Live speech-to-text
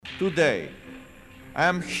today, I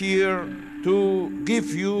am here to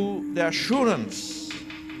give you the assurance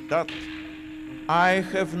that I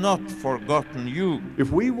have not forgotten you.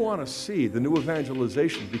 If we want to see the new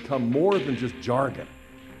evangelization become more than just jargon,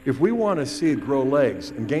 if we want to see it grow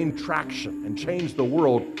legs and gain traction and change the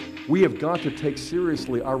world, we have got to take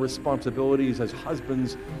seriously our responsibilities as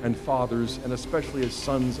husbands and fathers, and especially as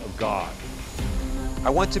sons of God.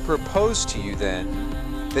 I want to propose to you then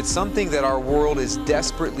that something that our world is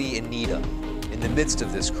desperately in need of in the midst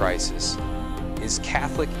of this crisis is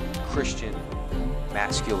Catholic Christian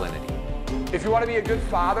masculinity. If you want to be a good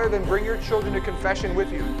father, then bring your children to confession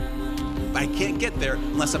with you. I can't get there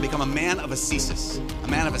unless I become a man of ascesis, a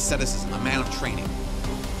man of asceticism, a man of training.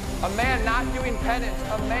 A man not doing penance,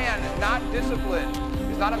 a man not disciplined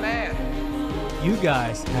is not a man. You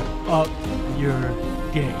guys have upped your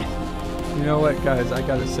game. You know what, guys? I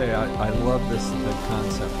gotta say, I love the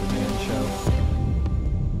concept of Man Show.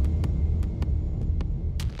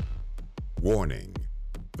 Warning: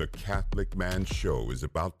 the Catholic Man Show is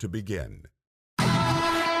about to begin.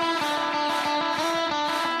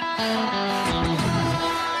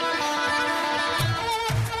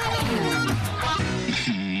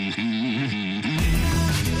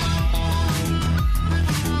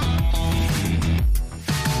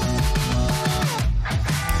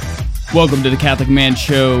 Welcome to the Catholic Man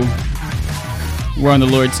Show. We're on the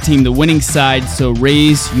Lord's team, the winning side, so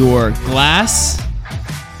raise your glass.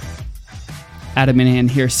 Adam Minahan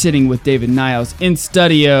here, sitting with David Niles in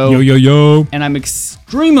studio. Yo. And I'm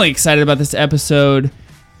extremely excited about this episode.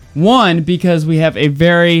 One, because we have a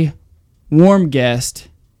very warm guest.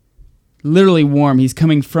 Literally warm. He's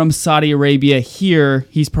coming from Saudi Arabia here.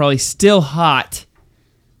 He's probably still hot.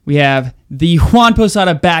 We have the Juan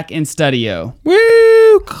Posada back in studio.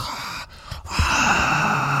 Woo!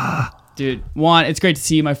 Dude, Juan, it's great to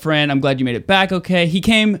see you, my friend. I'm glad you made it back okay.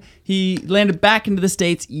 He landed back into the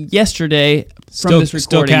States yesterday from this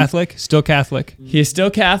recording. Still Catholic. He is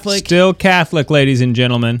still Catholic. Still Catholic, ladies and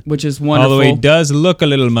gentlemen. Which is wonderful. Although he does look a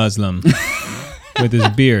little Muslim with his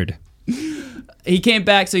beard. He came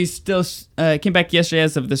back, so he's still came back yesterday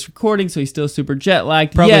as of this recording, so he's still super jet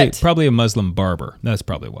lagged. Probably a Muslim barber. That's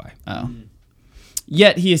probably why. Oh.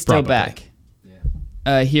 Yet he is still back.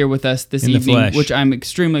 Here with us this evening, which I'm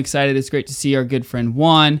extremely excited. It's great to see our good friend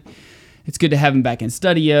Juan. It's good to have him back in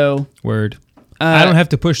studio. Word. I don't have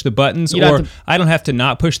to push the buttons, or I don't have to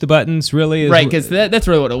not push the buttons, really. Right, because that's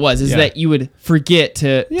really what it was, is that you would forget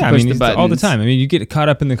to push the buttons. All the time. I mean, you get caught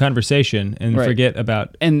up in the conversation and forget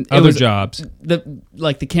about other jobs.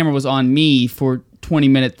 The camera was on me for 20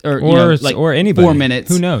 minutes, or anybody. 4 minutes.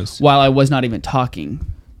 Who knows? While I was not even talking.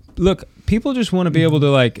 Look, people just want to be able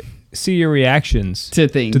to, see your reactions to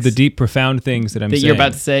things, to the deep, profound things that I'm saying. That you're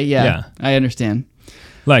about to say? Yeah. I understand.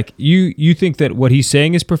 You think that what he's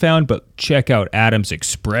saying is profound, but check out Adam's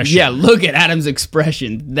expression. Yeah, look at Adam's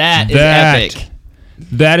expression. That is epic.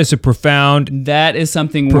 That is a profound. That is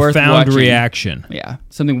something worth watching. Profound reaction. Yeah,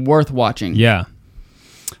 something worth watching. Yeah.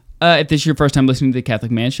 If this is your first time listening to the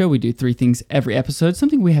Catholic Man Show, we do 3 things every episode.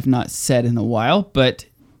 Something we have not said in a while, but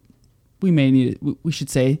we should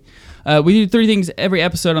say. We do 3 things every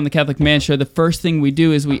episode on the Catholic Man Show. The first thing we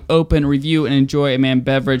do is we open, review, and enjoy a man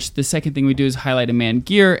beverage. The second thing we do is highlight a man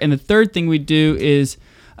gear. And the third thing we do is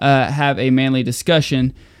have a manly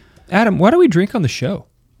discussion. Adam, why do we drink on the show?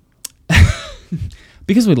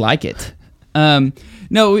 Because we like it.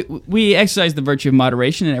 No, we exercise the virtue of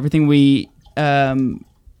moderation and everything. We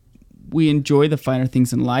enjoy the finer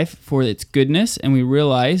things in life for its goodness, and we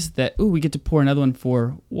realize that, we get to pour another one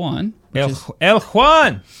for Juan. El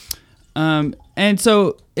Juan! And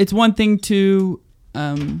so it's one thing to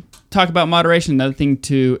talk about moderation, another thing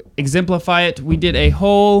to exemplify it. We did a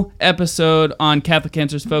whole episode on Catholic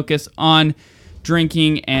Cancer's focus on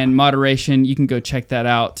drinking and moderation. You can go check that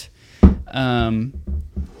out. And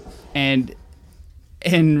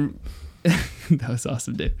that was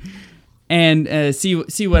awesome, dude. And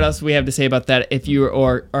see what else we have to say about that if you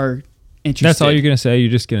are interested. That's all you're going to say?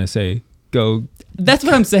 You're just going to say, go... That's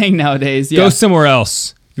what I'm saying nowadays, yeah. Go somewhere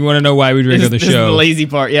else. If you want to know why we drink on the show. This is the lazy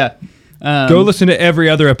part, yeah. Go listen to every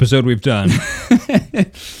other episode we've done.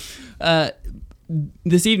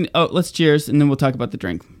 This evening... Oh, let's cheers, and then we'll talk about the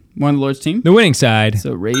drink. We're on the Lord's team. The winning side.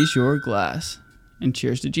 So raise your glass, and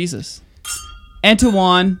cheers to Jesus. And to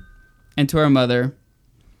Juan, and to our mother.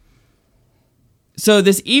 So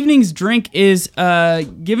this evening's drink is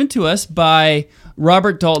given to us by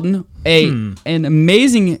Robert Dalton, an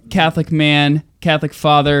amazing Catholic man, Catholic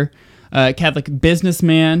father, Catholic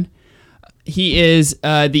businessman. He is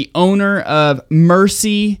the owner of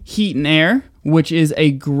Mercy Heat and Air, which is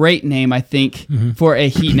a great name, I think, for a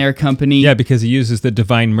heat and air company. Yeah, because he uses the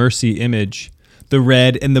Divine Mercy image, the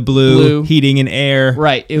red and the blue. Heating and air.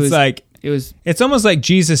 Right. It's almost like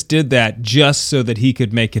Jesus did that just so that he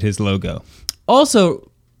could make it his logo.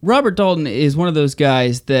 Also, Robert Dalton is one of those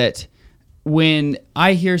guys that when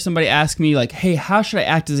I hear somebody ask me, like, hey, how should I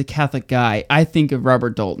act as a Catholic guy? I think of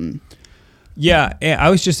Robert Dalton. Yeah, I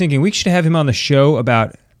was just thinking we should have him on the show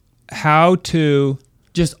about how to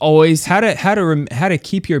just always how to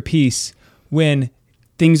keep your peace when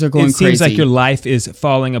things are going crazy. It seems like your life is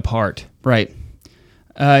falling apart. Right.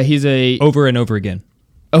 He's over and over again.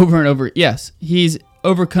 Over and over. Yes. He's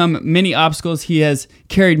overcome many obstacles. He has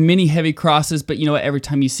carried many heavy crosses, but you know what? Every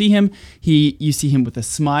time you see him, you see him with a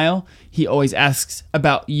smile. He always asks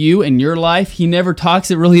about you and your life. He never talks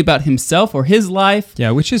really about himself or his life.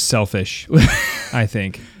 Yeah, which is selfish, I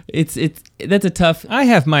think. That's a tough. I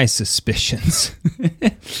have my suspicions.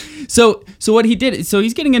 So what he did, so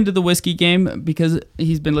he's getting into the whiskey game because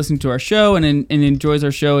he's been listening to our show and enjoys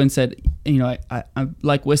our show and said, you know, I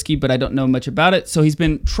like whiskey, but I don't know much about it. So he's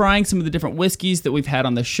been trying some of the different whiskeys that we've had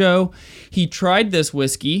on the show. He tried this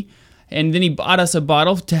whiskey, and then he bought us a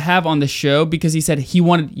bottle to have on the show because he said he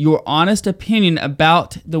wanted your honest opinion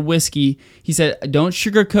about the whiskey. He said, don't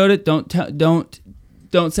sugarcoat it.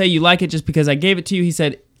 Don't say you like it just because I gave it to you. He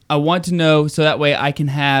said, I want to know so that way I can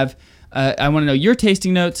have. I want to know your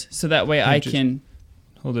tasting notes so that way I can.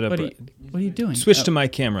 Hold it up. What are you doing? Switch to my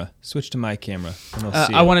camera. And I'll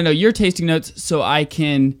see I want to know your tasting notes so I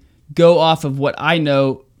can go off of what I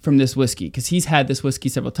know from this whiskey because he's had this whiskey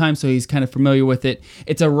several times, so he's kind of familiar with it.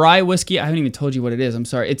 It's a rye whiskey. I haven't even told you what it is. I'm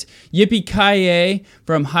sorry. It's Yippee-Ki-Yay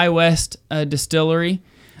from High West Distillery.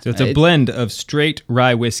 So it's a blend of straight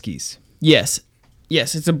rye whiskeys. Yes,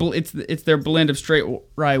 it's their blend of straight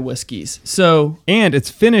rye whiskeys. So and it's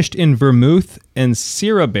finished in vermouth and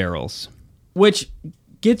Syrah barrels, which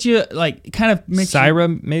gets you like kind of makes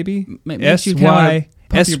Syrah maybe makes you kind of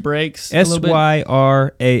pump your brakes a little bit.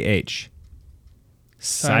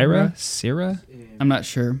 Syrah. Syrah? I'm not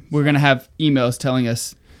sure. We're gonna have emails telling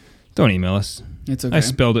us. Don't email us. It's okay. I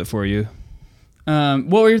spelled it for you. What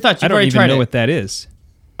were your thoughts? I don't even know what that is.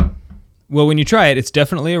 Well, when you try it, it's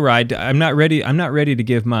definitely a rye. I'm not ready to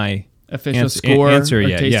give my official score answer or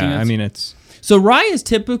yet. Yeah, notes. I mean it's. So rye is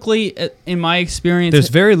typically, in my experience, there's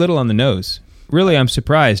very little on the nose. Really, I'm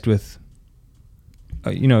surprised with.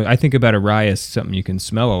 I think about a rye as something you can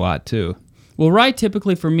smell a lot too. Well, rye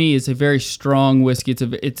typically for me is a very strong whiskey.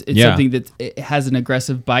 It's something that it has an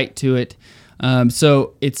aggressive bite to it.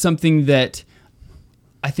 So it's something that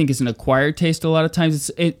I think is an acquired taste a lot of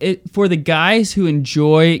times. It's for the guys who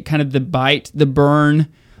enjoy kind of the bite, the burn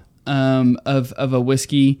of a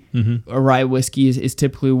whiskey. Mm-hmm. A rye whiskey is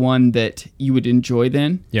typically one that you would enjoy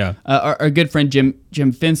then. Yeah. Our good friend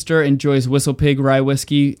Jim Finster enjoys Whistle Pig rye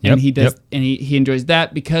whiskey, and he enjoys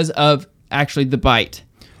that because of actually the bite.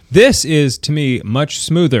 This is, to me, much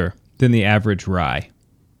smoother than the average rye.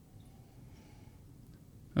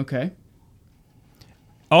 Okay.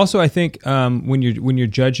 Also, I think when you're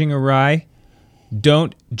judging a rye,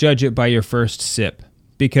 don't judge it by your first sip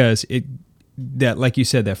because like you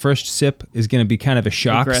said, that first sip is going to be kind of a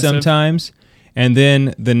shock aggressive sometimes, and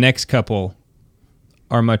then the next couple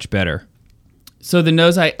are much better. So the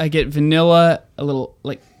nose, I get vanilla, a little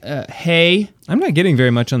like hay. I'm not getting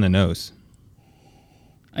very much on the nose.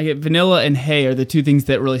 I get vanilla and hay are the two things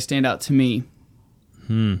that really stand out to me.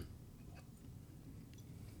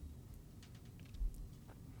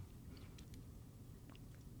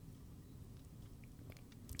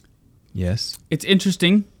 Yes. It's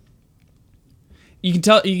interesting. You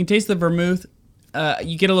can taste the vermouth.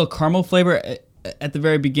 You get a little caramel flavor at the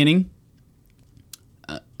very beginning.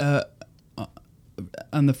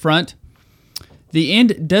 On the front. The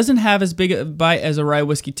end doesn't have as big a bite as a rye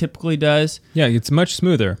whiskey typically does. Yeah, it's much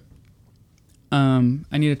smoother. I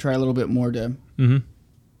need to try a little bit more to. Mm-hmm.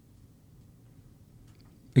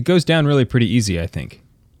 It goes down really pretty easy, I think.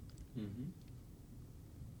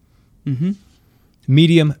 Mm-hmm.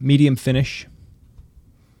 Medium finish.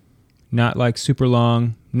 Not like super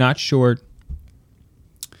long, not short.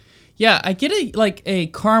 Yeah, I get a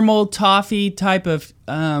caramel toffee type of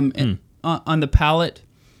on the palate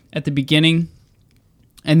at the beginning,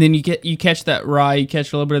 and then you catch that rye, you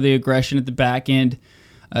catch a little bit of the aggression at the back end.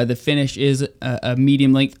 The finish is a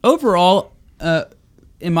medium length overall,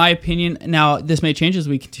 in my opinion. Now this may change as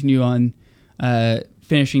we continue on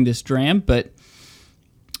finishing this dram, but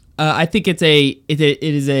I think it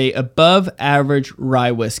is a above average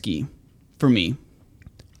rye whiskey for me.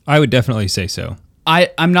 I would definitely say so.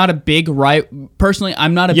 I'm not a big rye personally.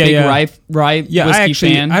 I'm not a big rye whiskey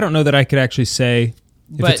fan. I don't know that I could actually say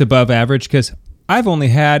if it's above average, because I've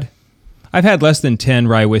had less than 10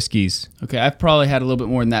 rye whiskeys. Okay, I've probably had a little bit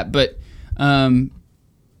more than that, but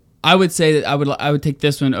I would say that I would take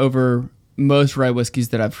this one over most rye whiskeys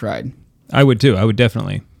that I've tried. I would too. I would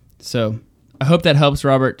definitely. So I hope that helps,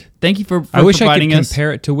 Robert. Thank you for I wish providing I could us.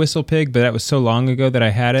 compare it to Whistle Pig, but that was so long ago that I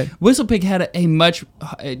had it. Whistle Pig had a much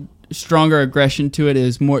stronger aggression to it. It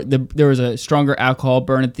was more. There was a stronger alcohol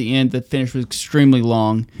burn at the end. The finish was extremely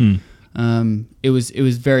long. It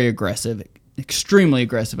was very aggressive, extremely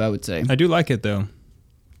aggressive, I would say. I do like it though.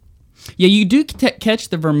 Yeah, you do catch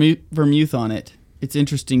the vermouth on it. It's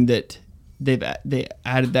interesting that they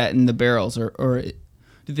added that in the barrels, or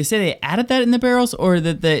did they say they added that in the barrels, or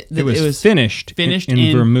that it was finished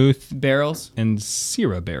in vermouth barrels and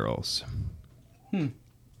Syrah barrels.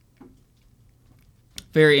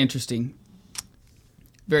 Very interesting.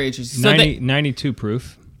 Very interesting. 92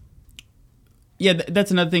 proof. Yeah,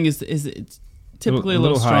 that's another thing is it's typically a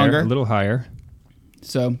little stronger, a little higher.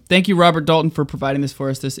 So thank you, Robert Dalton, for providing this for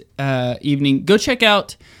us this evening. Go check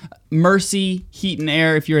out Mercy Heat and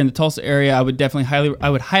Air if you're in the Tulsa area. I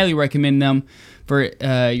would highly recommend them for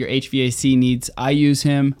your HVAC needs. I use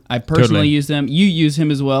him. I personally use them. You use him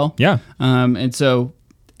as well. Yeah. And so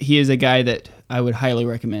he is a guy that I would highly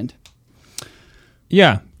recommend.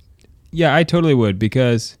 Yeah. Yeah, I totally would,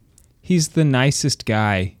 because he's the nicest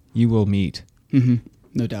guy you will meet. Mm-hmm.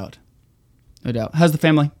 No doubt. No doubt. How's the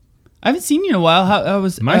family? I haven't seen you in a while. How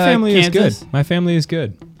was my family Kansas? is good. My family is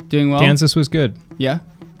good. Doing well? Kansas was good. Yeah?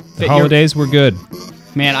 The holidays were good.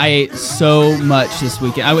 Man, I ate so much this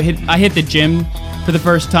weekend. I hit the gym for the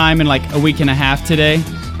first time in like a week and a half today,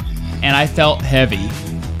 and I felt heavy.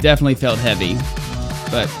 Definitely felt heavy.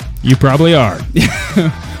 But you probably are.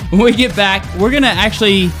 When we get back, we're going to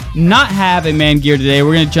actually not have a man gear today.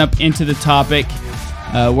 We're going to jump into the topic.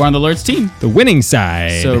 We're on the Lord's team. The winning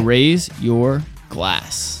side. So raise your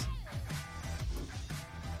glass.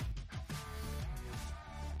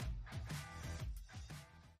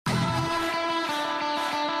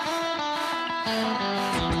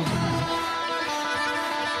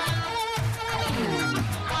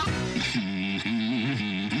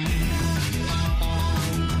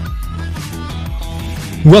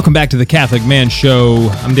 Welcome back to the Catholic Man Show.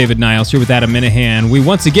 I'm David Niles here with Adam Minahan. We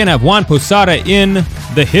once again have Juan Posada in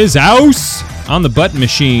his house on the button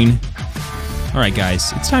machine. All right,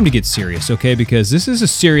 guys, it's time to get serious, okay? Because this is a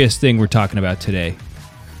serious thing we're talking about today.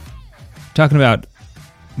 We're talking about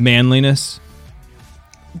manliness.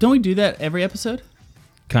 Don't we do that every episode?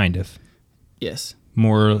 Kind of. Yes.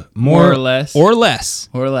 More or less. Or less.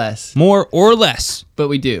 Or less. More or less. But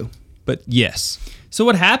we do. But yes. So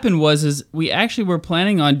what happened was we actually were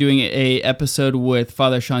planning on doing a episode with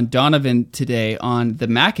Father Sean Donovan today on the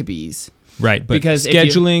Maccabees. Right, but because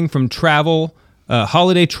scheduling from travel,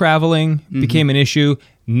 holiday traveling became an issue.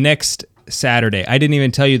 Next Saturday, I didn't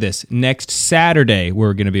even tell you this. Next Saturday,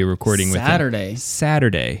 we're going to be recording with him.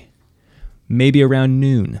 Saturday. Maybe around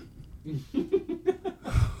noon.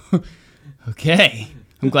 Okay.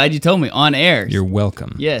 I'm glad you told me on air. You're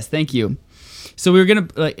welcome. Yes, thank you. So we were going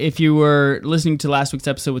to, if you were listening to last week's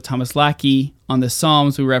episode with Thomas Lackey on the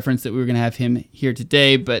Psalms, we referenced that we were going to have him here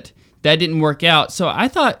today, but that didn't work out. So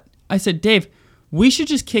I said, Dave, we should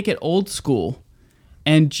just kick it old school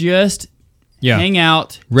and just hang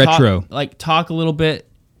out. Retro. Talk a little bit,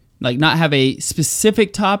 like not have a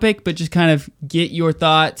specific topic, but just kind of get your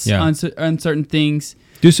thoughts on certain things.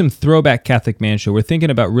 Do some throwback Catholic Man Show. We're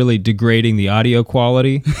thinking about really degrading the audio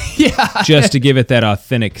quality just to give it that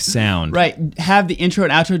authentic sound. Right. Have the intro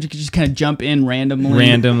and outro just kind of jump in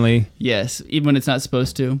randomly. Yes, even when it's not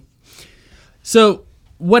supposed to. So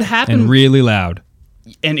what happened? And really loud.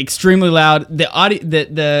 And extremely loud. The audio,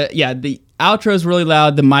 the outro's really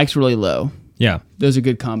loud. The mic's really low. Yeah. Those are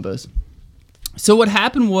good combos. So what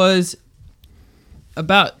happened was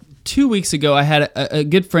about 2 weeks ago, I had a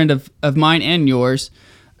good friend of mine and yours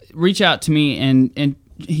reach out to me, and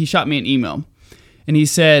he shot me an email, and he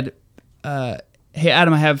said, "Hey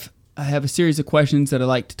Adam, I have a series of questions that I'd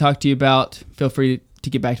like to talk to you about. Feel free to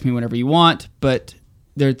get back to me whenever you want, but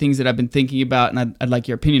there are things that I've been thinking about, and I'd like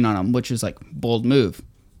your opinion on them." Which is like bold move.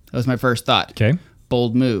 That was my first thought. Okay,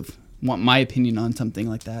 bold move. Want my opinion on something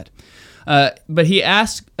like that. But he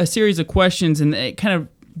asked a series of questions, and it kind of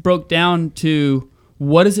broke down to,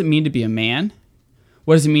 what does it mean to be a man?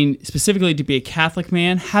 What does it mean specifically to be a Catholic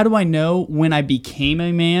man? How do I know when I became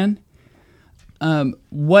a man?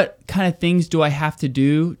 What kind of things do I have to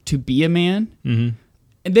do to be a man? Mm-hmm.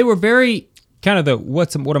 And they were very... kind of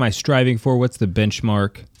what am I striving for? What's the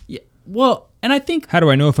benchmark? Yeah, well, and I think... how do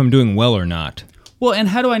I know if I'm doing well or not? Well, and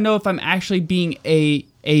how do I know if I'm actually being a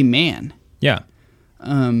man? Yeah.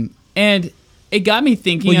 And it got me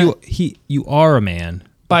thinking. Well, you are a man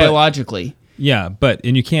biologically.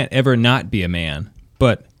 And you can't ever not be a man.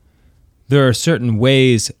 But there are certain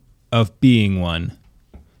ways of being one.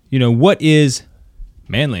 What is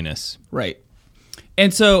manliness? Right.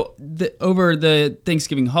 And so over the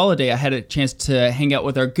Thanksgiving holiday, I had a chance to hang out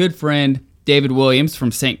with our good friend David Williams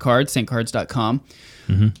from St. Cards, stcards.com,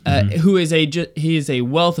 who is he is a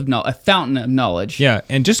wealth of knowledge, a fountain of knowledge. Yeah,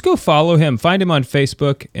 and just go follow him. Find him on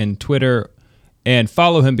Facebook and Twitter, and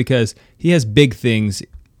follow him because he has big things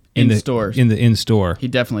in stores. In the in-store. He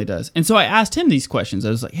definitely does. And so I asked him these questions. I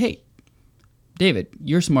was like, hey, David,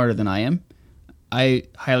 you're smarter than I am. I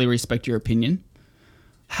highly respect your opinion.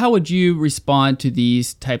 How would you respond to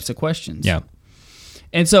these types of questions? Yeah.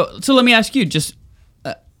 And so let me ask you, just,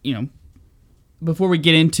 before we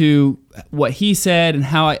get into what he said and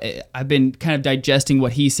how I've been kind of digesting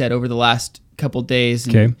what he said over the last couple days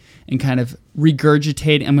and kind of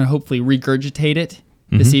regurgitating. I'm going to hopefully regurgitate it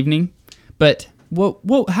this evening. But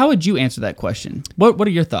how would you answer that question? What are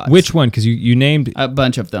your thoughts? Which one? Because you named a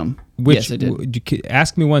bunch of them. Yes, I did.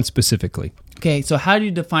 Ask me one specifically. Okay, so how do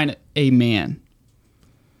you define a man?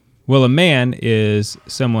 Well, a man is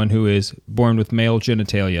someone who is born with male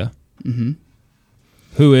genitalia,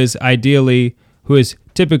 who is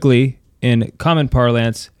typically, in common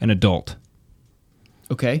parlance, an adult.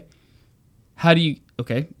 Okay. What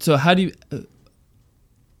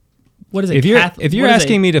is it? If you're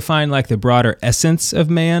asking me to find like the broader essence of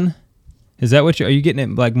man, is that what are you getting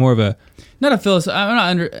at? Like more of a not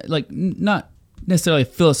necessarily a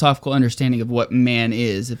philosophical understanding of what man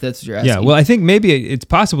is, if that's what you're asking. Yeah, well, I think maybe it's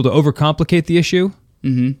possible to overcomplicate the issue.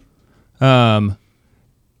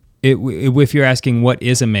 If you're asking what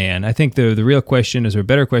is a man, I think the real question is, or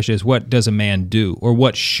better question is, what does a man do, or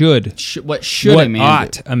what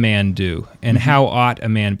ought a man do, and how ought a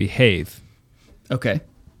man behave? Okay,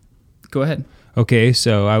 go ahead. Okay,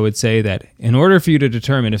 so I would say that in order for you to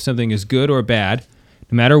determine if something is good or bad,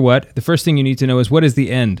 no matter what, the first thing you need to know is what is the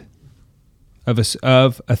end of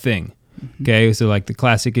a thing. Okay, so like the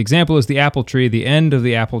classic example is the apple tree. The end of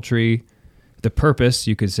the apple tree, the purpose,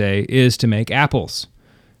 you could say, is to make apples.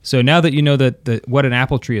 So now that you know that what an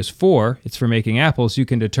apple tree is for, it's for making apples, you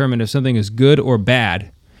can determine if something is good or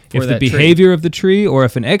bad. If the behavior of the tree or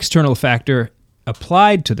if an external factor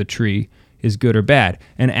applied to the tree is good or bad.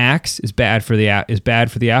 An axe is bad for the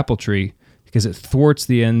apple tree because it thwarts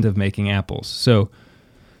the end of making apples. So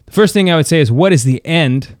the first thing I would say is, what is the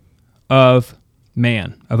end of a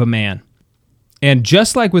man? And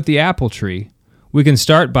just like with the apple tree, we can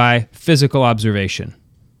start by physical observation.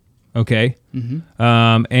 Okay?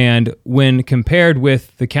 And when compared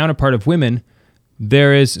with the counterpart of women,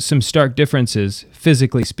 there is some stark differences,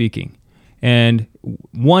 physically speaking. And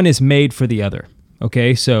one is made for the other.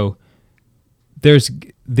 Okay? So there's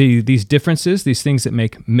these differences, these things that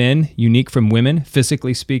make men unique from women,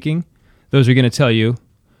 physically speaking. Those are going to tell you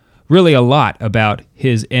really a lot about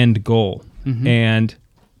his end goal and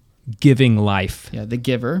giving life. Yeah, the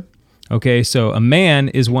giver. Okay, so a man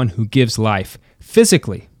is one who gives life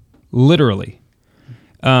physically, literally.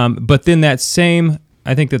 But then I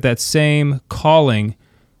think that same calling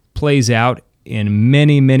plays out in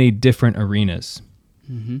many, many different arenas.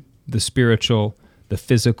 The spiritual, the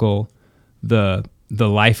physical, the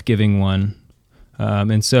life-giving one.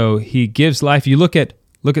 And so he gives life. You look at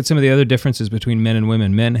some of the other differences between men and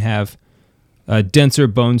women. Men have a denser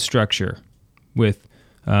bone structure with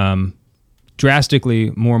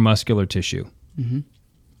drastically more muscular tissue.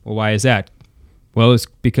 Well, why is that? Well, it's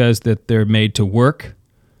because that they're made to work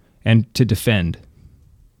and to defend.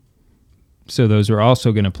 So those are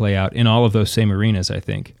also going to play out in all of those same arenas, I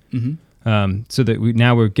think. So that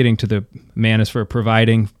we're getting to the man is for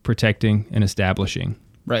providing, protecting, and establishing.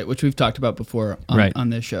 Right, which we've talked about before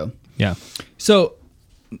on this show. Yeah. So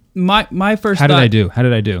my first How did I do?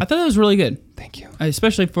 I thought it was really good. Thank you.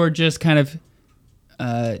 Especially for just kind of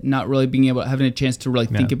not really having a chance to really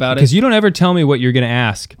think about it. Because you don't ever tell me what you're going to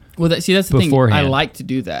ask. Well, that's the beforehand. thing. I like to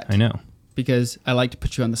do that. I know. Because I like to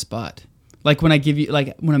put you on the spot. Like when I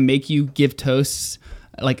make you give toasts,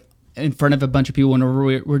 like in front of a bunch of people when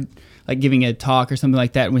we're like giving a talk or something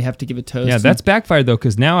like that, and we have to give a toast. Yeah, that's backfired though,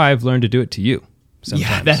 because now I've learned to do it to you sometimes.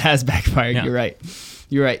 Yeah, that has backfired. Yeah.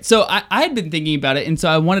 You're right. So I had been thinking about it, and so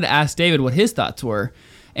I wanted to ask David what his thoughts were.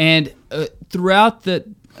 And throughout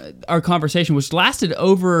our conversation, which lasted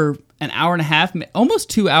over an hour and a half, almost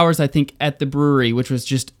 2 hours, I think, at the brewery, which was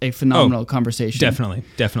just a phenomenal conversation.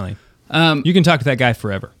 Definitely. You can talk to that guy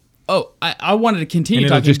forever. Oh, I wanted to continue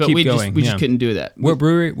talking, but we just couldn't do that. What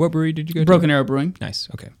brewery did you go to? Broken Arrow Brewing. Nice.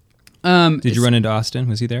 Okay. Did you run into Austin?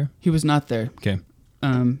 Was he there? He was not there. Okay.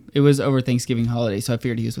 It was over Thanksgiving holiday, so I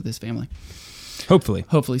figured he was with his family.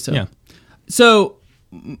 Hopefully so. Yeah. So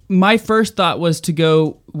my first thought was to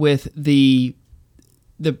go with the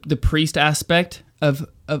priest aspect of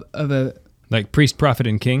a like priest, prophet,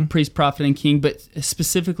 and king. Priest, prophet, and king, but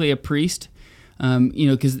specifically a priest.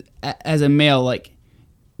 Because as a male, like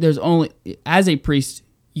there's only as a priest,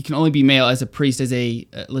 you can only be male as a priest, as a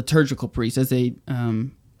liturgical priest, as a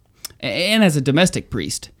and as a domestic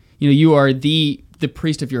priest. You are the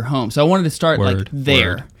priest of your home. So I wanted to start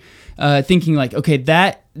there, thinking like, okay,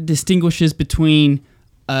 that distinguishes between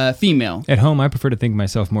female. At home, I prefer to think of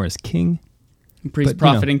myself more as king. Priest,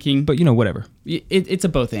 prophet, and king. But whatever. It's a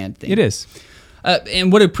both and thing. It is.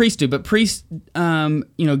 And what do priests do? But priests,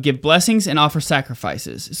 give blessings and offer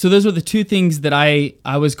sacrifices. So those were the two things that I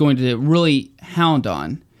was going to really hound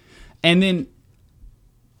on. And then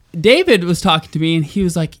David was talking to me, and he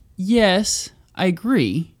was like, yes, I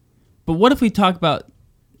agree. But what if we talk about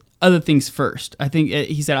other things first? I think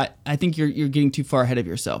he said, I think you're getting too far ahead of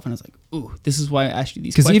yourself. And I was like, ooh, this is why I asked you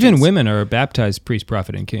these questions. Because even women are baptized priest,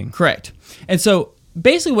 prophet, and king. Correct. And so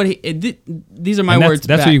basically these are my words.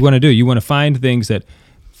 That's what you want to do. You want to find things that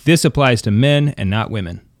this applies to men and not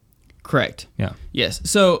women. Correct. Yeah. Yes.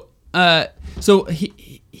 So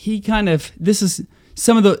he kind of, this is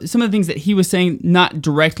some of the things that he was saying, not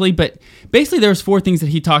directly, but basically there's 4 things that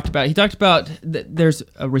he talked about. He talked about that there's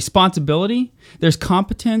a responsibility, there's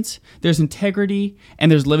competence, there's integrity,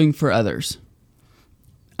 and there's living for others.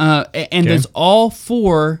 And those all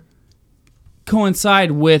 4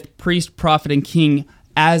 coincide with priest, prophet, and king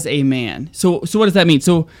as a man. So what does that mean?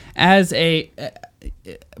 So as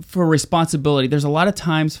for responsibility, there's a lot of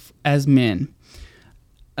times as men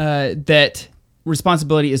that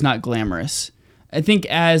responsibility is not glamorous. I think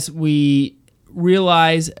as we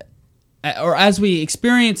realize, or as we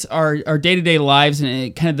experience our day-to-day lives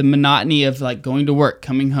and kind of the monotony of like going to work,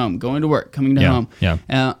 coming home, going to work, coming to home,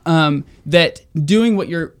 that doing what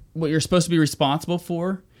you're supposed to be responsible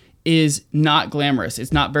for is not glamorous.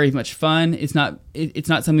 It's not very much fun. It's not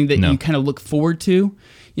something that you kind of look forward to,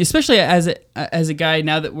 especially as a guy.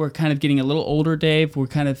 Now that we're kind of getting a little older, Dave, we're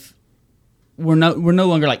no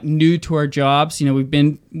longer like new to our jobs. We've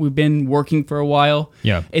been working for a while.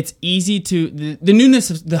 Yeah. It's easy to the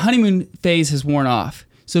newness of the honeymoon phase has worn off.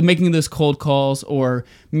 So making those cold calls or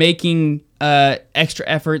making extra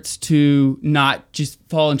efforts to not just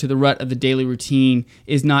fall into the rut of the daily routine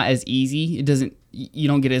is not as easy. You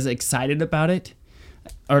don't get as excited about it,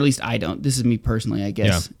 or at least I don't. This is me personally, I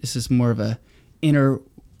guess. Yeah. This is more of a inner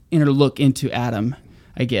look into Adam,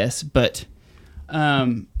 I guess. But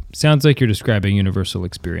sounds like you're describing universal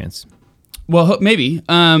experience. Well, maybe.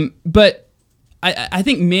 But I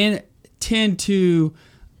think men tend to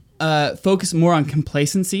focus more on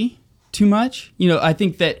complacency too much. I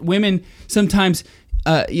think that women sometimes,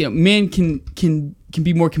 men can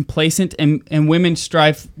be more complacent, and women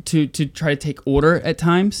strive to try to take order at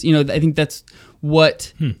times. I think that's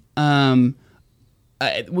what we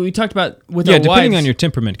talked about with our wives. Yeah, depending on your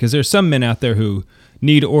temperament, because there's some men out there who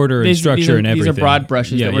need order and structure and everything. These are broad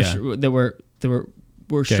brushes that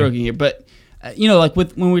we're stroking here. But like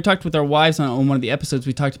when we talked with our wives on one of the episodes,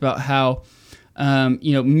 we talked about how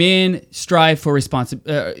men strive for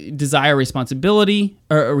desire responsibility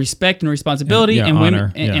or respect and responsibility, and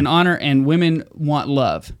honor, women and honor, and women want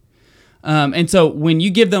love. And so when you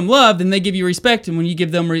give them love, then they give you respect, and when you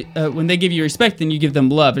give them when they give you respect, then you give them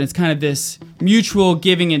love, and it's kind of this mutual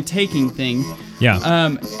giving and taking thing.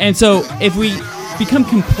 Yeah. And so if we become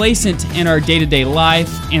complacent in our day-to-day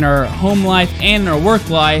life, in our home life, and in our work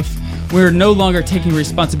life, we're no longer taking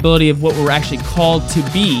responsibility of what we're actually called to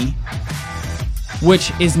be,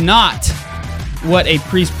 which is not what a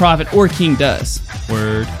priest, prophet, or king does.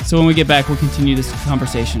 Word. So when we get back, we'll continue this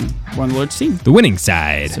conversation. We're on the Lord's team. The winning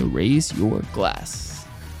side. So raise your glass.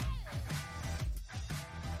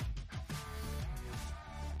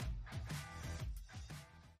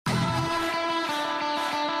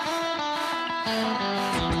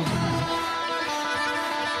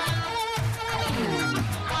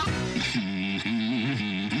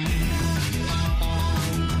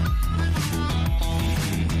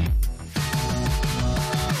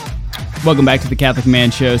 Welcome back to the Catholic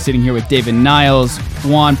Man Show. Sitting here with David Niles,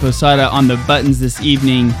 Juan Posada on the buttons this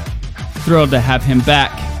evening. Thrilled to have him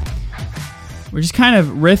back. We're just kind of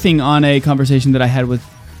riffing on a conversation that I had with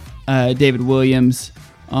David Williams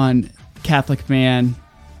on Catholic man.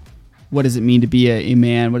 What does it mean to be a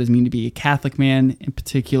man? What does it mean to be a Catholic man in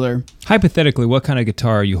particular? Hypothetically, what kind of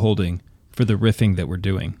guitar are you holding for the riffing that we're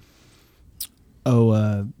doing?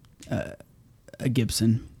 Oh, a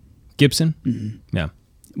Gibson. Gibson? Mm-hmm. Yeah.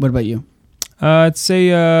 What about you? I'd say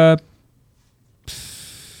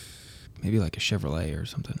maybe like a Chevrolet or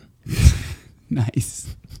something.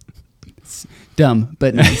 Nice. It's dumb,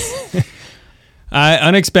 but nice.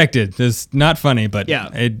 Unexpected. It's not funny, but Yeah.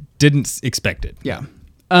 I didn't expect it. Yeah.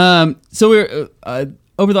 So we're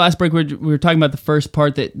over the last break, we were talking about the first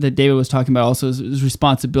part that David was talking about. Also, is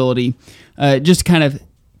responsibility. Just kind of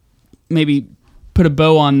maybe put a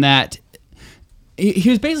bow on that. He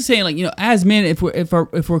was basically saying, like, as men, if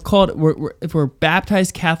we're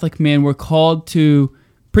baptized Catholic men, we're called to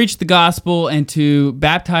preach the gospel and to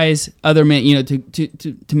baptize other men.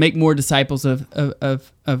 To make more disciples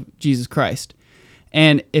of Jesus Christ.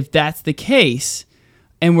 And if that's the case,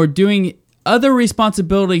 and we're doing other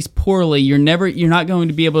responsibilities poorly, you're not going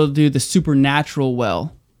to be able to do the supernatural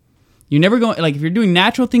well. You're never going, like, if you're doing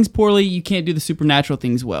natural things poorly, you can't do the supernatural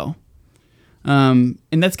things well. And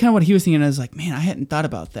that's kind of what he was thinking. I was like, man, I hadn't thought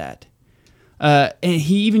about that. And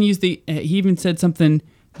he even said something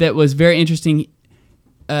that was very interesting.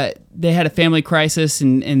 They had a family crisis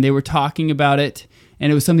and they were talking about it,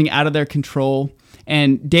 and it was something out of their control.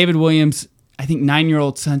 And David Williams, I think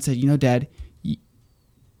 9-year-old son, said, Dad,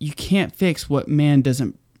 you can't fix what man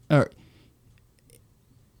doesn't, I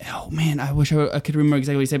wish I could remember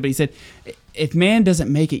exactly what he said, but he said, if man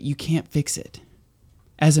doesn't make it, you can't fix it.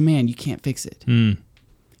 As a man, you can't fix it.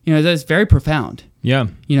 That's very profound. Yeah.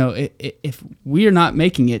 If we are not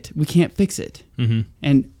making it, we can't fix it. Mm-hmm.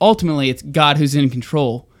 And ultimately, it's God who's in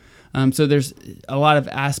control. So there's a lot of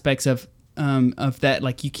aspects of that.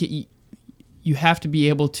 Like you have to be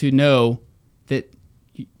able to know that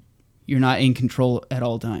you're not in control at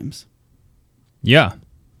all times. Yeah.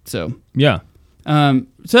 So yeah. So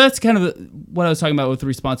that's kind of what I was talking about with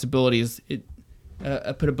responsibilities.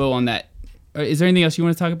 I put a bow on that. Is there anything else you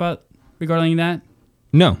want to talk about regarding that?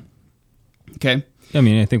 No. Okay. I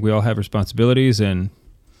mean, I think we all have responsibilities, and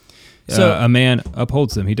a man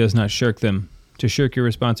upholds them. He does not shirk them. To shirk your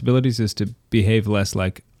responsibilities is to behave less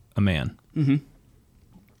like a man. Mm-hmm.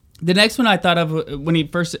 The next one I thought of when he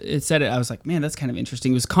first said it, I was like, man, that's kind of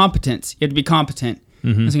interesting. It was competence. You have to be competent.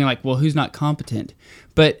 Mm-hmm. I was thinking, like, well, who's not competent?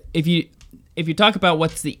 But if you talk about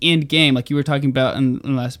what's the end game, like you were talking about in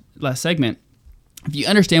the last segment, if you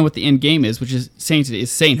understand what the end game is, which is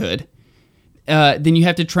sainthood, then you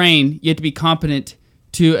have to train. You have to be competent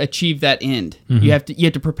to achieve that end. Mm-hmm. You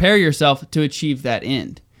have to prepare yourself to achieve that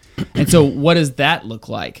end. And so, what does that look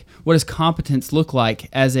like? What does competence look like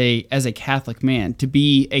as a Catholic man? To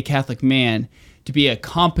be a Catholic man, to be a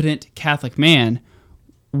competent Catholic man,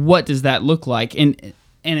 what does that look like? And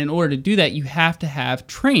in order to do that, you have to have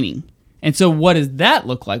training. And so what does that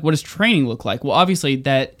look like? What does training look like? Well, obviously,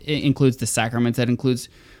 that includes the sacraments. That includes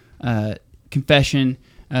confession,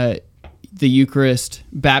 the Eucharist,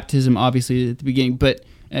 baptism, obviously, at the beginning, but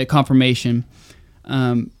confirmation.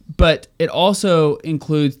 But it also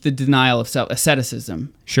includes the denial of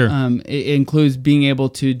asceticism. Sure. It includes being able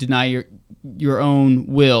to deny your own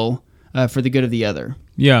will for the good of the other.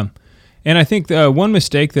 Yeah. And I think one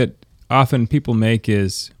mistake that often people make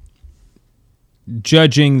is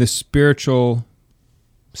judging the spiritual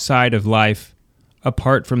side of life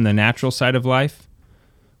apart from the natural side of life.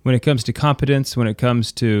 When it comes to competence, when it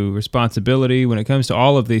comes to responsibility, when it comes to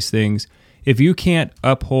all of these things, if you can't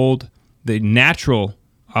uphold the natural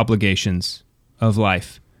obligations of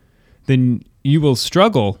life, then you will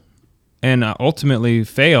struggle and ultimately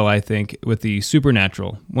fail, I think, with the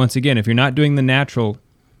supernatural. Once again, if you're not doing the natural,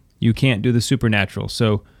 you can't do the supernatural.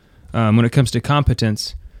 So when it comes to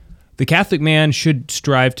competence, the Catholic man should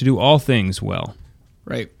strive to do all things well.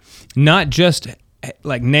 Right. Not just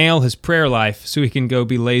like nail his prayer life so he can go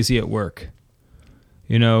be lazy at work.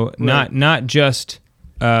 Right. Not just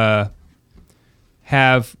have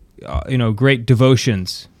great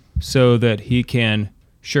devotions so that he can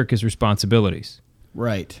shirk his responsibilities.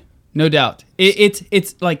 Right. No doubt.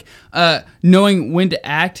 It's like knowing when to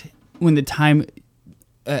act, when the time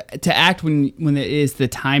to act when it is the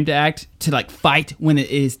time to act, to like fight when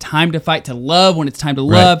it is time to fight, to love when it's time to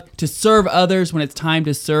love, right. To serve others when it's time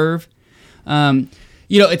to serve.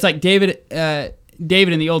 It's like David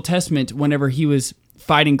in the Old Testament, whenever he was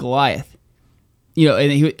fighting Goliath,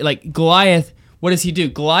 and he like Goliath. What does he do?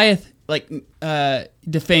 Goliath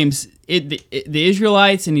defames the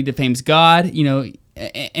Israelites, and he defames God.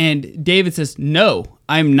 And David says, "No,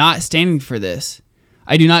 I'm not standing for this.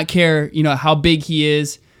 I do not care, how big he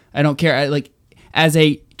is. I don't care. As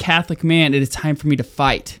a Catholic man, it is time for me to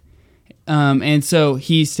fight." And so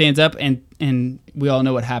he stands up, and we all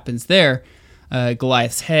know what happens there.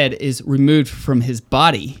 Goliath's head is removed from his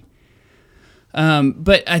body.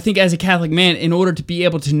 But I think as a Catholic man, in order to be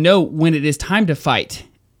able to know when it is time to fight,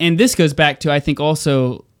 and this goes back to, I think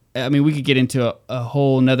also, we could get into a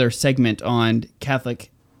whole nother segment on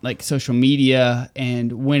Catholic like social media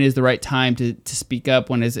and when is the right time to speak up,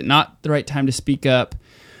 when is it not the right time to speak up.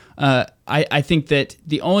 I think that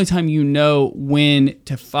the only time you know when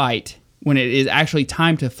to fight, when it is actually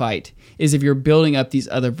time to fight, is if you're building up these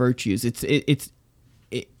other virtues. The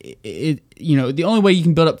only way you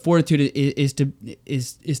can build up fortitude is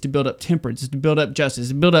to build up temperance, is to build up justice,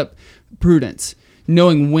 to build up prudence,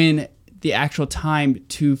 knowing when the actual time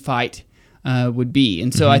to fight would be.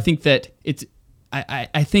 And so I think that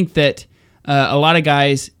I think that a lot of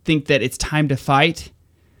guys think that it's time to fight,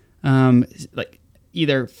 like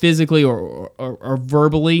either physically or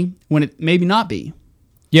verbally, when it maybe not be.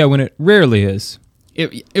 Yeah, when it rarely is.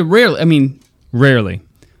 It rarely. I mean, rarely.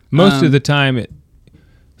 Most of the time,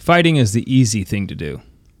 fighting is the easy thing to do.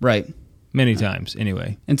 Right. Many times,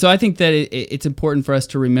 anyway. And so I think that it's important for us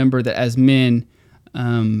to remember that as men,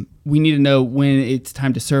 we need to know when it's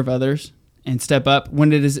time to serve others and step up.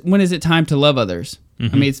 When is it time to love others? I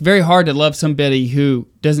mean, it's very hard to love somebody who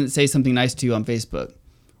doesn't say something nice to you on Facebook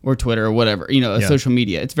or Twitter or whatever, social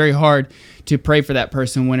media. It's very hard to pray for that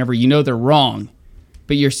person whenever you know they're wrong,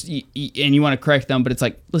 but you want to correct them, but it's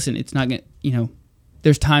like, listen, it's not going to,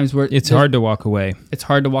 there's times where it's hard to walk away. It's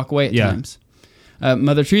hard to walk away at times.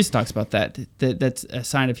 Mother Teresa talks about that's a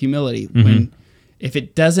sign of humility. When if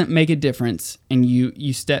it doesn't make a difference and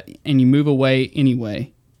you step and you move away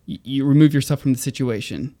anyway, you remove yourself from the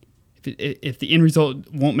situation. If the end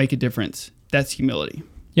result won't make a difference, that's humility.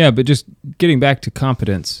 Yeah, but just getting back to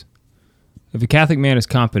competence. If a Catholic man is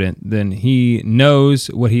competent, then he knows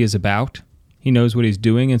what he is about. He knows what he's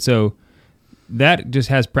doing, and so that just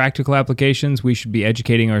has practical applications. We should be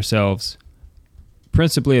educating ourselves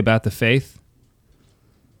principally about the faith.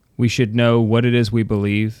 We should know what it is we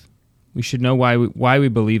believe. We should know why we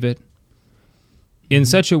believe it in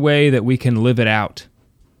such a way that we can live it out.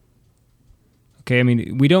 Okay, I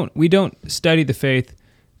mean, we don't study the faith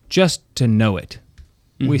just to know it.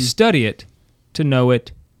 We study it to know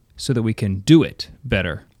it so that we can do it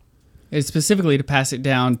better. It's specifically to pass it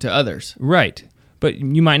down to others. Right. But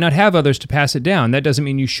you might not have others to pass it down. That doesn't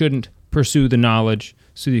mean you shouldn't pursue the knowledge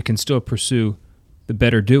so you can still pursue the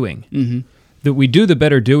better doing. That we do the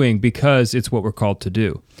better doing because it's what we're called to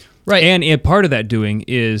do. Right. And a part of that doing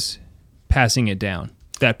is passing it down.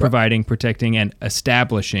 That providing, protecting, and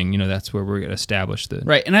establishing, that's where we're going to establish the...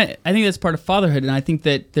 Right. And I think that's part of fatherhood. And I think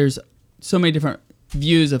that there's so many different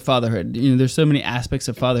views of fatherhood. There's so many aspects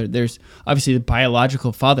of fatherhood. There's obviously the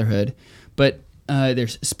biological fatherhood, but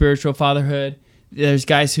there's spiritual fatherhood. There's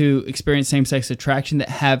guys who experience same-sex attraction that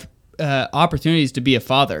have opportunities to be a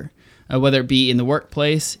father, whether it be in the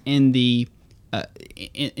workplace, in the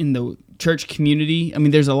church community. I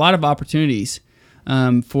mean, there's a lot of opportunities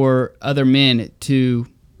for other men to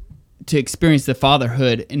experience the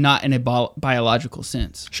fatherhood and not in a biological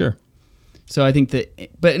sense. Sure. So I think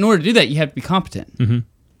but in order to do that, you have to be competent.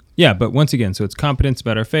 Yeah, but once again, so it's competence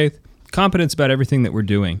about our faith, competence about everything that we're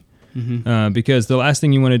doing. Because the last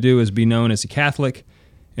thing you want to do is be known as a Catholic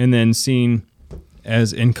and then seen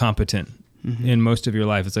as incompetent in most of your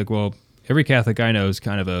life. It's like, well, every Catholic I know is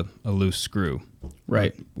kind of a loose screw.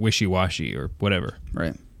 Right. Wishy-washy or whatever.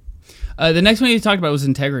 Right. The next one you talked about was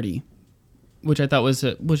integrity, which I thought was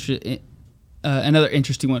another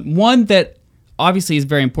interesting one. One that obviously is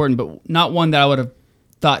very important, but not one that I would have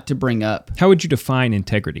thought to bring up. How would you define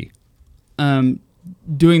integrity?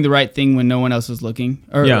 Doing the right thing when no one else is looking,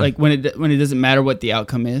 or like when it doesn't matter what the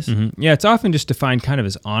outcome is. Yeah, it's often just defined kind of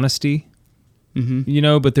as honesty,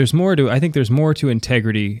 but there's more to. I think there's more to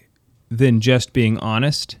integrity than just being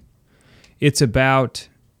honest. It's about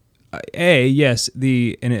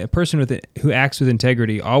a person who acts with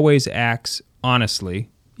integrity always acts honestly,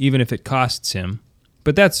 even if it costs him.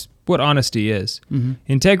 But that's what honesty is.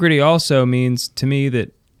 Integrity also means to me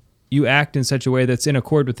that you act in such a way that's in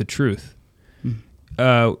accord with the truth.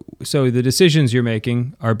 So the decisions you're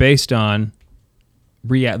making are based on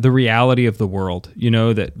the reality of the world.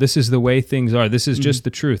 That this is the way things are. This is just the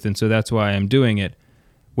truth, and so that's why I'm doing it.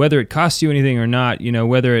 Whether it costs you anything or not,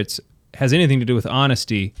 whether it has anything to do with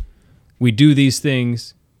honesty, we do these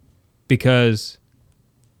things because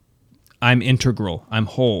I'm integral. I'm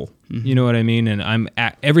whole. You know what I mean? And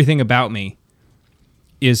everything about me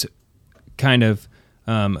is kind of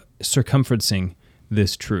circumferencing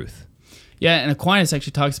this truth. Yeah, and Aquinas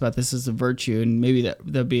actually talks about this as a virtue, and maybe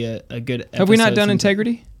that'll be a good episode. Have we not done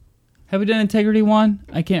integrity? Have we done integrity one?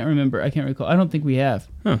 I can't remember. I can't recall. I don't think we have.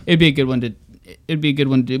 Huh. It'd be a good one to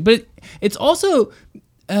do. But it's also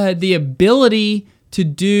the ability to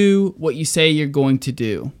do what you say you're going to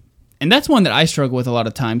do. And that's one that I struggle with a lot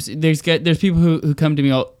of times. There's people who come to me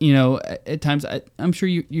all, at times. I'm sure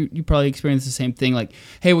you probably experience the same thing. Like,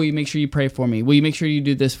 hey, will you make sure you pray for me? Will you make sure you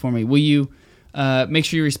do this for me? Will you make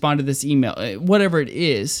sure you respond to this email? Whatever it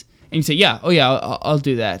is, and you say, yeah, I'll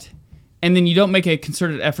do that, and then you don't make a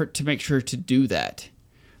concerted effort to make sure to do that.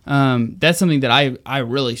 That's something that I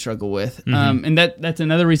really struggle with, and that's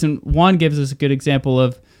another reason Juan gives us a good example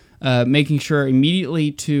of. Making sure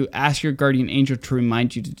immediately to ask your guardian angel to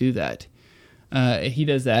remind you to do that. He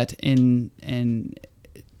does that, and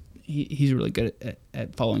he's really good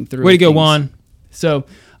at following through. Way to go, Juan. So,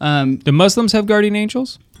 do Muslims have guardian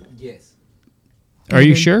angels? Yes. Are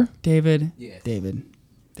you sure? David? Yes. David.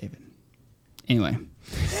 Anyway.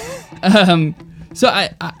 So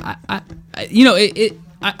I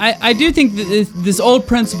do think that this old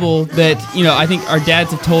principle that, I think our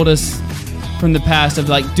dads have told us from the past of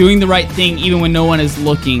like doing the right thing even when no one is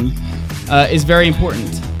looking is very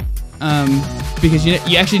important, because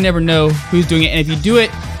you actually never know who's doing it, and if you do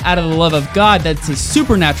it out of the love of God, that's a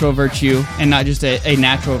supernatural virtue and not just a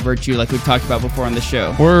natural virtue like we've talked about before on the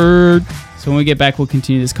show. Word. So when we get back, we'll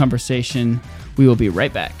continue this conversation. We will be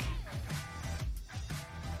right back.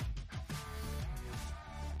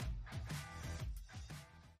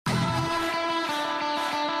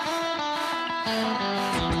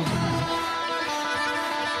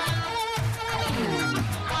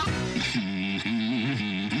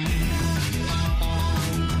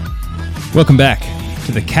 Welcome back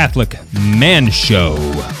to the Catholic Man Show.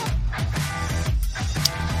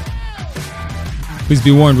 Please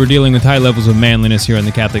be warned, we're dealing with high levels of manliness here on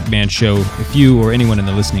the Catholic Man Show. If you or anyone in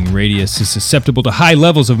the listening radius is susceptible to high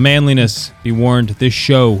levels of manliness, be warned, this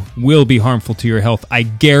show will be harmful to your health. I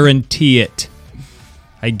guarantee it.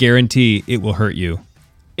 I guarantee it will hurt you.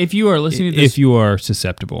 If you are listening to this, if you are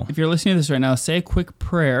susceptible. If you're listening to this right now, say a quick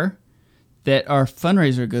prayer that our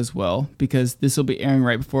fundraiser goes well, because this will be airing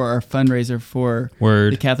right before our fundraiser for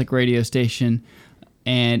the Catholic radio station.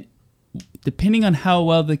 And depending on how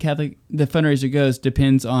well the fundraiser goes,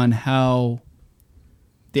 depends on how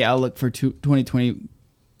the outlook for 2020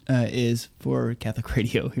 is for Catholic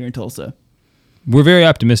radio here in Tulsa. We're very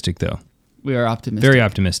optimistic, though. We are optimistic. Very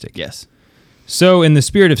optimistic. Yes. So in the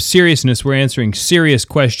spirit of seriousness, we're answering serious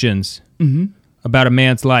questions about a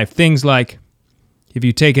man's life. Things like, if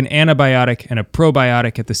you take an antibiotic and a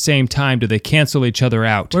probiotic at the same time, do they cancel each other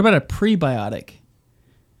out? What about a prebiotic?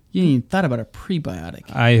 You didn't even thought about a prebiotic.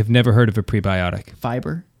 I have never heard of a prebiotic.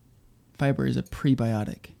 Fiber? Fiber is a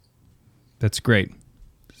prebiotic. That's great.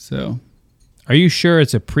 So, are you sure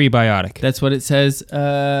it's a prebiotic? That's what it says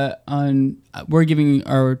on. We're giving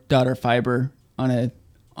our daughter fiber on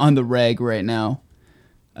the reg right now.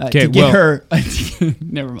 Okay, to get her.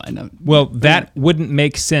 Never mind. Well, that wouldn't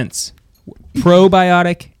make sense.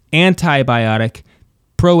 Probiotic, antibiotic,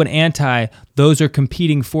 pro and anti, those are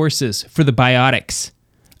competing forces for the biotics.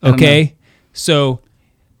 Okay? So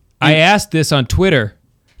I asked this on Twitter,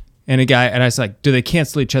 and I was like, do they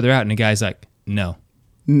cancel each other out? And the guy's like, no.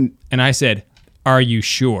 And I said, are you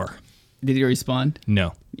sure? Did he respond?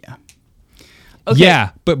 No. Yeah. Okay.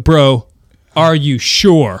 Yeah, but bro, are you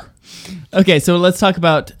sure? Okay, so let's talk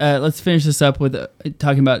about, let's finish this up with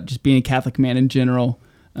talking about just being a Catholic man in general.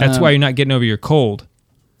 That's why you're not getting over your cold.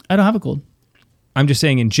 I don't have a cold. I'm just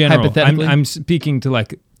saying in general. Hypothetically? I'm speaking to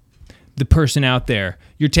like the person out there.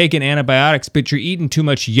 You're taking antibiotics, but you're eating too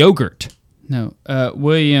much yogurt. No.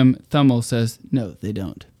 William Thummel says, no, they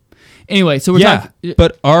don't. Anyway, so we're talking.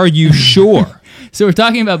 But are you sure? So we're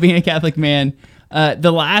talking about being a Catholic man.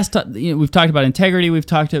 The last, we've talked about integrity. We've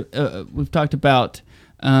talked about,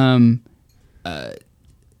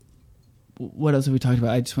 what else have we talked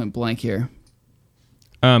about? I just went blank here.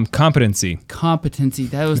 Competency. Competency.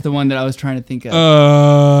 That was the one that I was trying to think of. We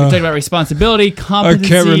talked about responsibility, competency. I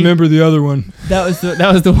can't remember the other one. That was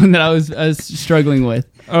the one that I was struggling with.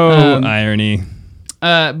 Oh, irony.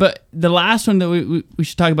 But the last one that we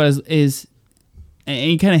should talk about is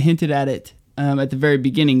and you kind of hinted at it at the very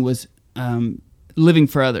beginning, was living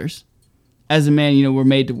for others. As a man, we're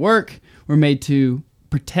made to work, we're made to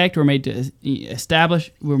protect, we're made to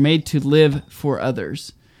establish, we're made to live for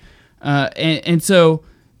others. And so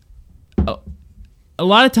a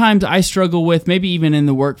lot of times I struggle with, maybe even in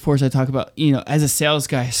the workforce, I talk about, as a sales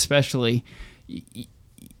guy especially,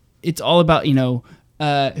 it's all about, who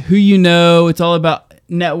it's all about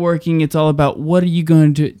networking. It's all about what are you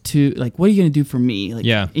going to what are you going to do for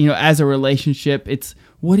me? As a relationship, it's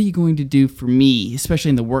what are you going to do for me, especially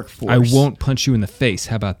in the workforce? I won't punch you in the face.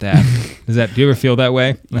 How about that? Do you ever feel that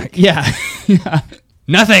way? Yeah.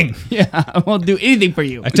 Nothing. Yeah, I won't do anything for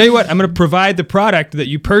you. I tell you what, I'm going to provide the product that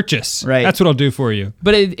you purchase. Right. That's what I'll do for you.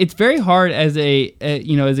 But it's very hard as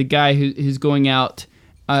as a guy who's going out,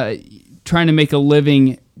 trying to make a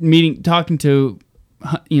living, talking to,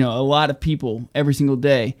 a lot of people every single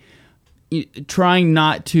day, trying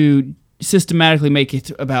not to systematically make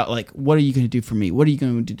it about like, what are you going to do for me? What are you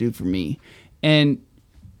going to do for me? And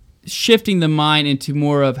shifting the mind into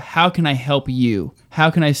more of, how can I help you?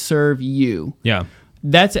 How can I serve you? Yeah.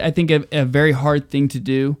 That's, I think, a very hard thing to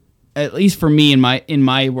do, at least for me in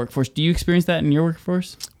my workforce. Do you experience that in your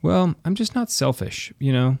workforce? Well, I'm just not selfish,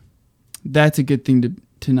 That's a good thing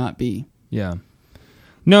to not be. Yeah.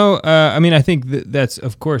 No, I think that's,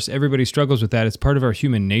 of course, everybody struggles with that. It's part of our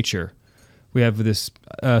human nature. We have this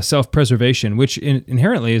self-preservation, which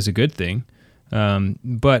inherently is a good thing,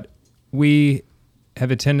 but we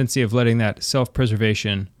have a tendency of letting that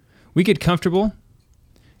self-preservation, we get comfortable,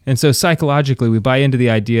 and so psychologically we buy into the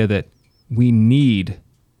idea that we need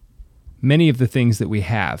many of the things that we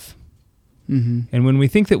have. Mm-hmm. And when we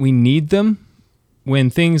think that we need them, when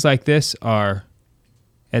things like this are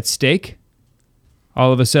at stake,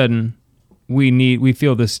 all of a sudden we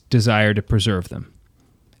feel this desire to preserve them.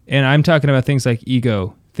 And I'm talking about things like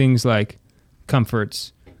ego, things like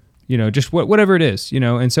comforts, just whatever it is,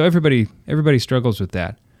 and so everybody struggles with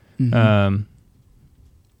that. Mm-hmm.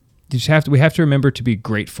 We have to remember to be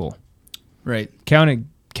grateful. Right.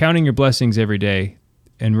 Counting your blessings every day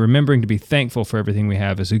and remembering to be thankful for everything we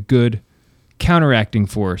have is a good counteracting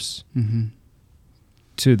force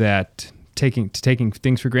to that, taking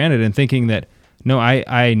things for granted and thinking that, no,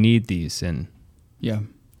 I need these, and yeah,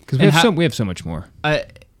 because we have so much more.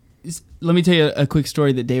 Let me tell you a quick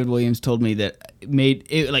story that David Williams told me that made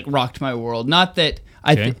it like rocked my world. Not that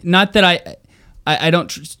I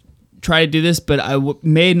don't try to do this, but I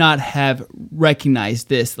may not have recognized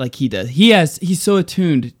this like he does. He's so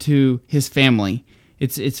attuned to his family.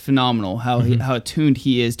 It's phenomenal how attuned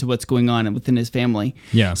he is to what's going on within his family.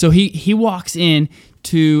 Yeah. So he walks in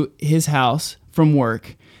to his house from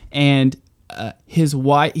work, and his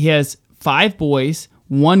wife. He has 5 boys,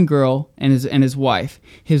 1 girl, and his wife.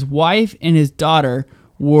 His wife and his daughter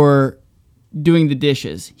were doing the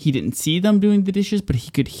dishes. He didn't see them doing the dishes, but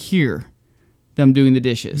he could hear them doing the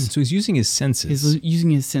dishes. So he's using his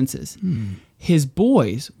senses. His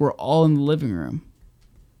boys were all in the living room.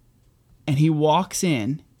 And he walks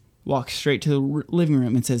straight to the living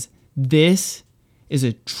room and says, "This is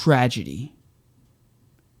a tragedy."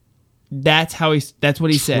 That's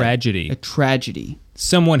what he said. Tragedy. A tragedy.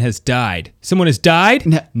 Someone has died. Someone has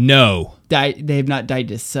died? No. They have not died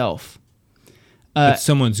to self. But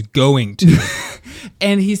someone's going to.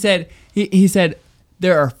 And he said,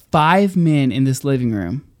 there are 5 men in this living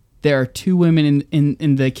room. There are 2 women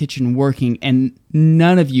in the kitchen working, and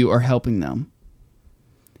none of you are helping them.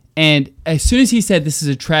 And as soon as he said this is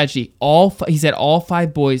a tragedy, all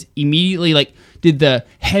 5 boys immediately did the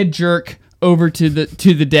head jerk over to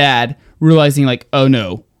the dad, realizing oh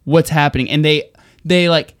no, what's happening? And they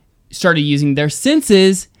started using their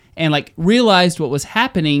senses and realized what was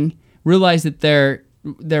happening, realized that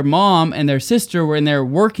their mom and their sister were in there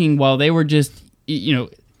working while they were just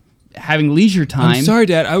having leisure time. I'm sorry,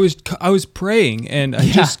 Dad. I was praying and I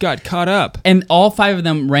just got caught up. And all 5 of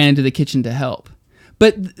them ran into the kitchen to help.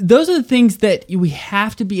 But those are the things that we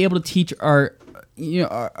have to be able to teach our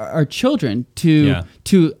children to.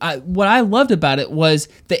 What I loved about it was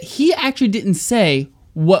that he actually didn't say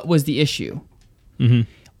what was the issue. Mm-hmm.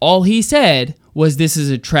 All he said was, "This is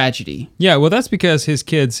a tragedy." Yeah, well, that's because his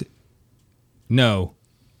kids know.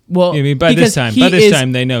 Well, by this time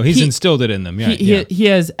they know. He's instilled it in them. Yeah, he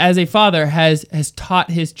has, as a father, has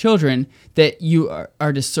taught his children that you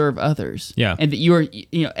are to serve others. Yeah, and that you are.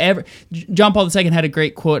 John Paul II had a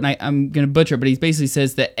great quote, and I'm going to butcher it, but he basically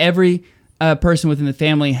says that every person within the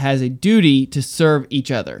family has a duty to serve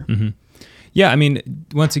each other. Mm-hmm. Yeah,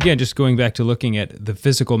 once again, just going back to looking at the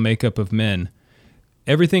physical makeup of men,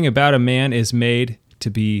 everything about a man is made to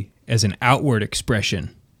be as an outward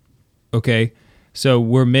expression. Okay? So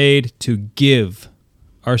we're made to give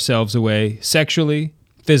ourselves away sexually,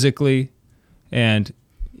 physically, and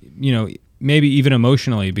maybe even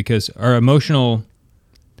emotionally, because our emotional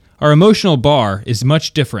bar is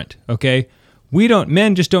much different, okay?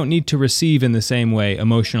 Men just don't need to receive in the same way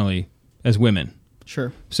emotionally as women.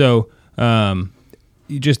 Sure. So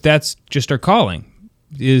that's just our calling,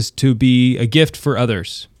 is to be a gift for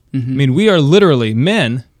others. Mm-hmm.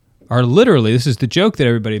 Men are literally, this is the joke that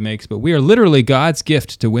everybody makes, but we are literally God's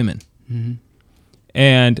gift to women. Mm-hmm.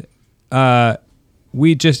 And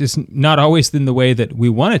it's not always in the way that we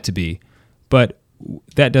want it to be, but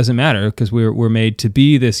that doesn't matter because we're made to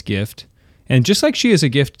be this gift, And just like she is a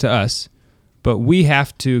gift to us, but we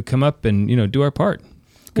have to come up and, do our part.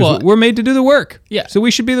 Because we're made to do the work. Yeah. So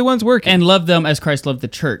we should be the ones working. And love them as Christ loved the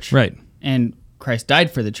church. Right. And Christ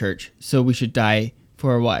died for the church, so we should die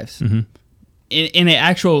for our wives. Mm-hmm. In an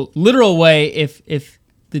actual literal way, if it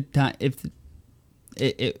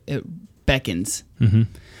beckons. Mm-hmm.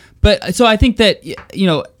 But so I think that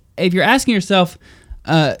if you're asking yourself,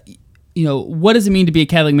 what does it mean to be a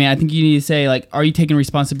Catholic man? I think you need to say, like, are you taking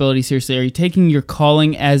responsibility seriously? Are you taking your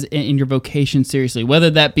calling as in your vocation seriously? Whether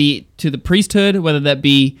that be to the priesthood, whether that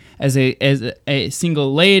be as a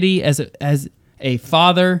single laity, as a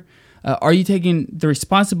father, are you taking the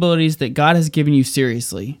responsibilities that God has given you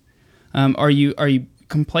seriously? Are you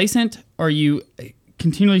complacent? Are you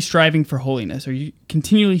continually striving for holiness? Are you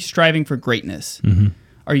continually striving for greatness? Mm-hmm.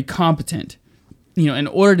 Are you competent? In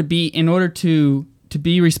order to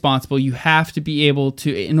be responsible, you have to be able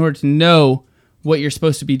to, in order to know what you're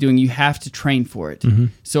supposed to be doing, you have to train for it. Mm-hmm.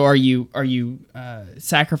 So are you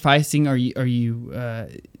sacrificing? Are you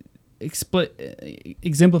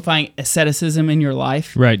exemplifying asceticism in your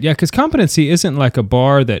life? Right. Yeah, because competency isn't like a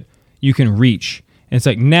bar that you can reach. And it's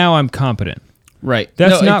like, now I'm competent. Right.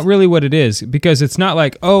 That's not really what it is, because it's not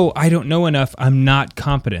like, oh, I don't know enough, I'm not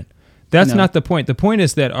competent. That's not the point. The point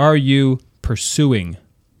is that, are you pursuing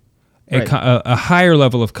a higher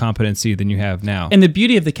level of competency than you have now? And the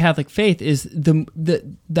beauty of the Catholic faith is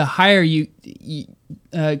the higher you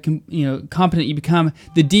competent you become,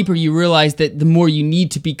 the deeper you realize that the more you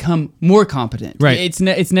need to become more competent. Right.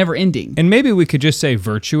 It's never ending. And maybe we could just say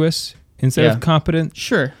virtuous instead of competent.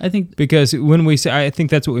 Sure, I think, because when we say, I think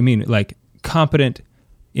that's what we mean, like competent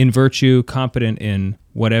in virtue, competent in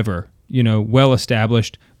whatever, well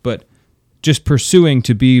established, but just pursuing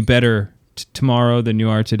to be better tomorrow than you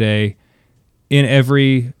are today in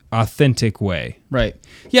every authentic way. Right.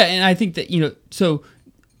 Yeah, and I think that, so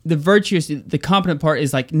the virtuous, the competent part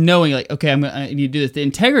is like knowing, like, okay, I need to do this. The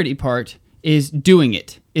integrity part is doing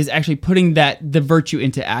it, is actually putting the virtue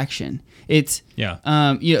into action. It's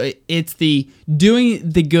it's the doing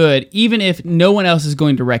the good even if no one else is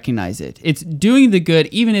going to recognize it. It's doing the good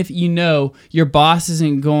even if your boss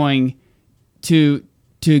isn't going to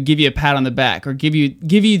give you a pat on the back or give you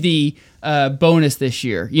the bonus this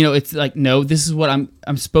year. It's like, no, this is what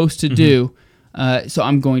I'm supposed to do, so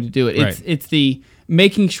I'm going to do it. Right. It's the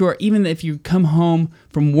making sure, even if you come home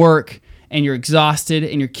from work and you're exhausted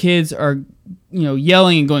and your kids are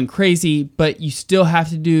yelling and going crazy, but you still have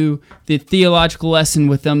to do the theological lesson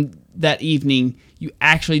with them that evening. You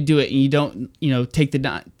actually do it, and you don't take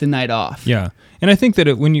the night off. Yeah, and I think that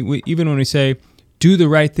even when we say do the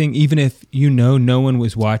right thing, even if no one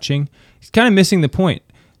was watching, it's kind of missing the point,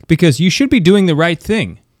 because you should be doing the right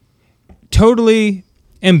thing, totally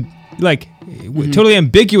totally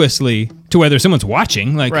ambiguously to whether someone's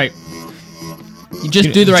watching. Like, right. You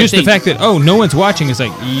just do the right thing. Just the fact that, no one's watching is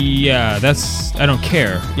like, yeah, I don't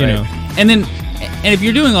care, you know. And if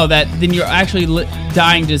you're doing all that, then you're actually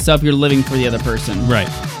dying to self. You're living for the other person. Right.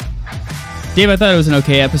 Dave, I thought it was an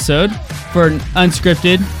okay episode for an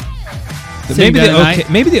unscripted.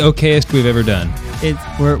 Maybe the okayest we've ever done.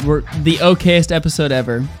 We're the okayest episode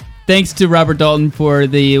ever. Thanks to Robert Dalton for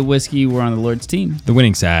the whiskey. We're on the Lord's team. The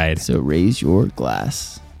winning side. So raise your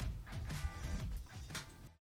glass.